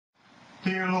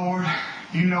Dear Lord,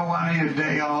 you know I need a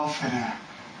day off, and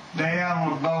a day out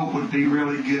on a boat would be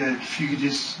really good if you could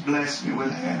just bless me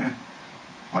with that. And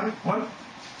what?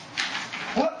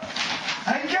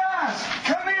 Hey guys,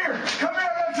 come here! Come here,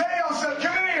 I gotta tell y'all something.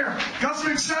 Come in here. Got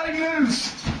some exciting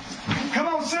news. Come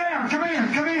on, sit down. Come in.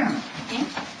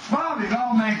 Bobby,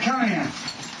 oh man, come in.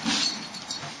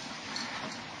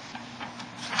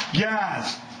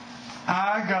 Guys,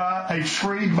 I got a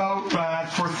free boat ride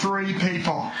for 3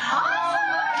 people.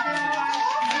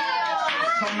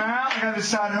 So now I gotta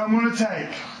decide who I'm gonna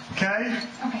take. Okay?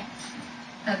 Okay.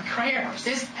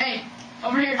 Hey,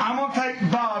 over here. I'm gonna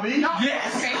take Bobby. No.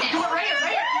 Yes. Okay, do it right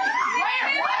here.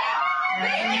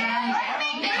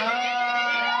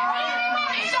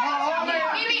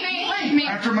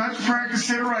 After much prayer and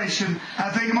consideration,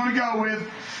 I think I'm gonna go with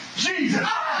Jesus.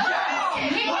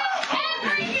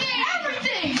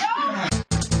 Everything.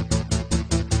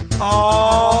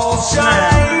 All shine.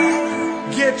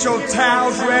 Get your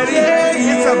towels ready.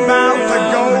 It's about to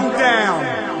go down.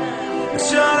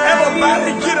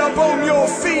 Everybody get up on your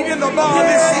feet in the bar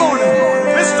this morning.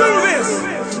 Let's do this.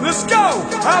 Let's go.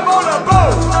 I'm on a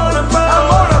boat. I'm on a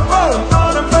boat.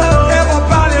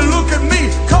 Everybody look at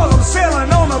me, cause I'm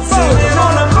sailing on a boat.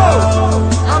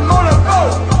 I'm on a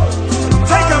boat.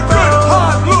 Take a good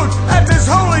hard look at this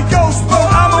Holy Ghost boat.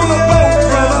 I'm on a boat,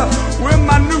 brother, with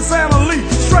my new family.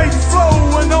 Straight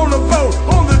flowing on a boat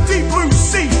on the deep blue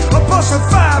sea. A bus of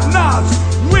 5 knots,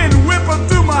 wind whipping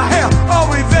through my hair. Are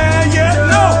we there yet?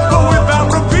 No, but we're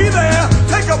about to be there.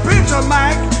 Take a picture,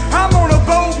 Mike. I'm on a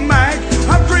boat, Mike.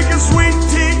 I'm drinking sweet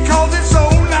tea cause it's so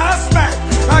nice, Mac.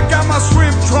 I got my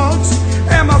shrimp trunks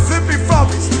and my flippy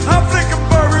floppies. I'm flicking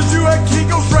burgers, you at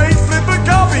Kiko straight flipping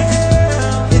coffee.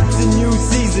 It's a new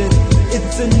season,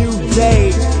 it's a new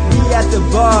day. We at the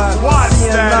bar,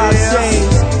 seeing loud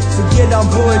change. So get on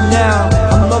board now,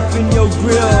 I'm up in your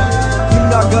grill.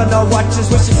 You're not gonna watch us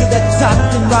rushing to the top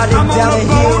and riding I'm down on the a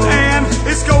boat hill. and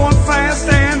it's going fast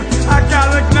and I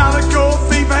got a gold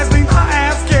thief asking my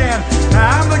Afghan.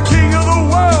 I'm the